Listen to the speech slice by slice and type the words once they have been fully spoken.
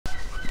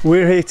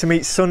We're here to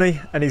meet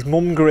Sonny and his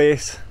mum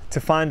Grace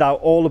to find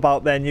out all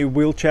about their new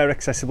wheelchair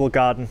accessible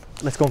garden.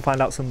 Let's go and find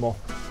out some more.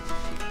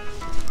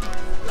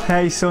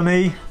 Hey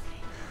Sonny,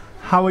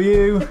 how are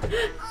you?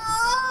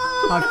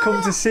 I've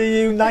come to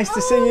see you. Nice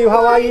to see you.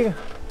 How are you?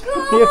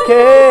 You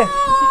okay?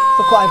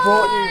 Look what I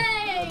brought you.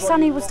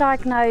 Sonny was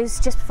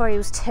diagnosed just before he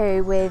was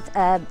 2 with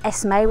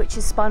SMA, which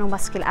is spinal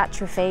muscular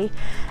atrophy.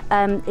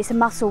 It's a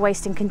muscle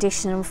wasting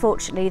condition.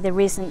 Unfortunately, there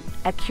isn't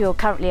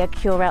currently a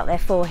cure out there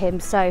for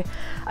him. So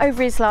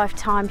over his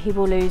lifetime, he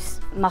will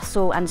lose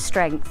muscle and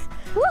strength.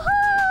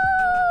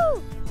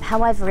 Woohoo!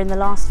 However, in the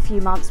last few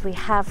months, we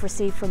have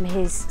received from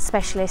his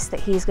specialist that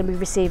he's going to be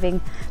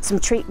receiving some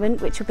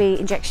treatment, which will be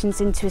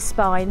injections into his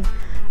spine,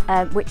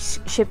 which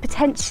should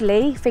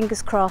potentially,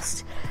 fingers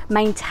crossed,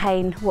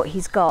 maintain what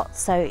he's got,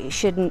 so it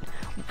shouldn't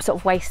sort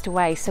of waste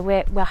away. So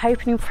we're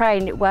hoping and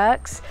praying it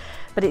works,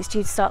 but it's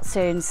due to start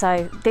soon.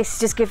 So this has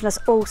just given us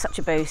all such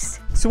a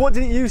boost. So what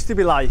did it used to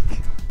be like?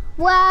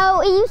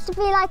 Well, it used to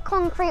be like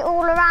concrete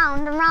all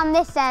around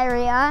this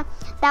area.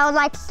 There was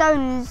like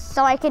stones,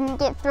 so I couldn't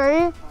get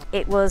through.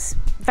 It was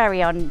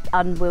very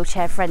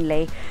un-wheelchair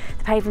friendly.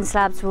 The paving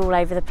slabs were all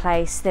over the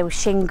place, there was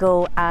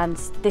shingle, and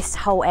this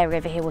whole area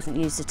over here wasn't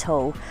used at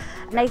all.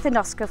 Nathan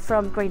Oscar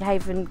from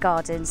Greenhaven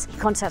Gardens, he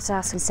contacted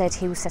us and said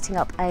he was setting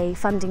up a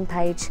funding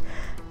page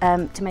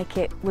to make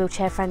it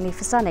wheelchair friendly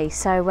for Sonny.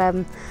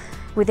 So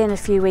within a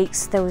few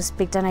weeks there was a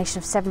big donation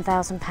of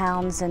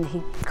 £7,000, and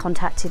he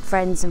contacted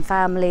friends and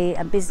family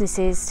and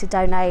businesses to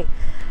donate,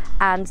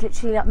 and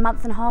literally a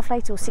month and a half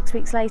later or 6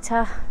 weeks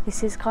later,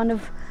 this is kind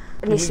of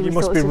You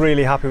must be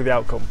really happy with the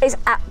outcome. It's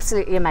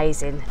absolutely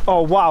amazing.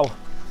 Oh wow,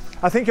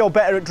 I think you're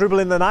better at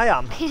dribbling than I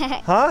am.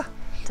 Huh?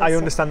 I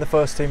understand the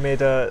first team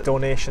made a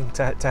donation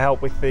to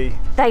help with the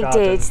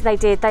garden. They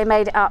did. They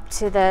made it up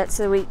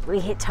to we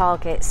hit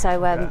target.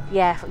 So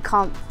yeah, I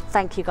can't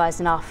thank you guys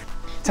enough.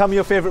 Tell me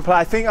your favourite player.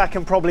 I think I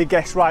can probably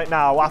guess right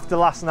now after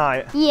last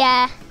night.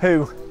 Yeah.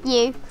 Who?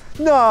 You.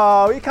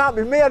 No, it can't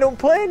be me. I don't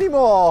play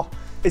anymore.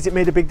 Has it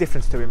made a big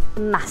difference to him?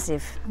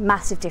 Massive,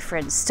 massive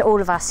difference to all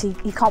of us.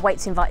 He can't wait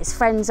to invite his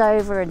friends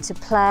over and to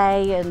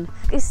play, and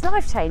it's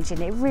life-changing,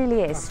 it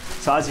really is.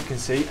 So as you can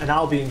see, an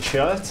Albion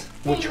shirt,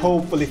 which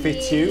hopefully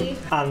fits you,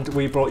 and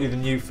we brought you the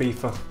new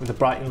FIFA with the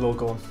Brighton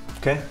logo on,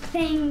 okay?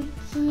 Thank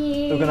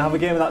you. We're going to have a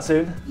game of that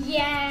soon?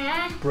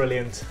 Yeah.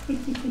 Brilliant.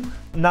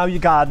 Now your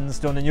garden's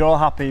done and you're all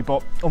happy,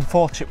 but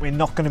unfortunately we're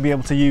not going to be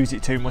able to use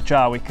it too much,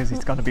 are we? Because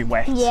it's going to be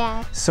wet.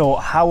 Yeah. So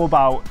how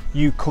about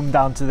you come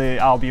down to the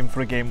Albion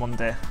for a game one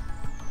day?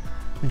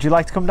 Would you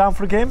like to come down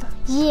for a game?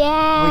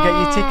 Yeah. We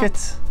get you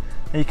tickets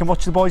and you can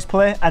watch the boys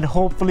play and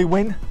hopefully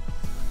win.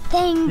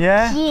 Thank you.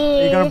 Yeah?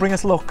 Are you going to bring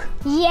us luck?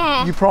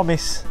 Yeah. You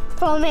promise?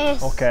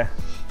 Promise. Okay.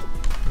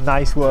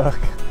 Nice work.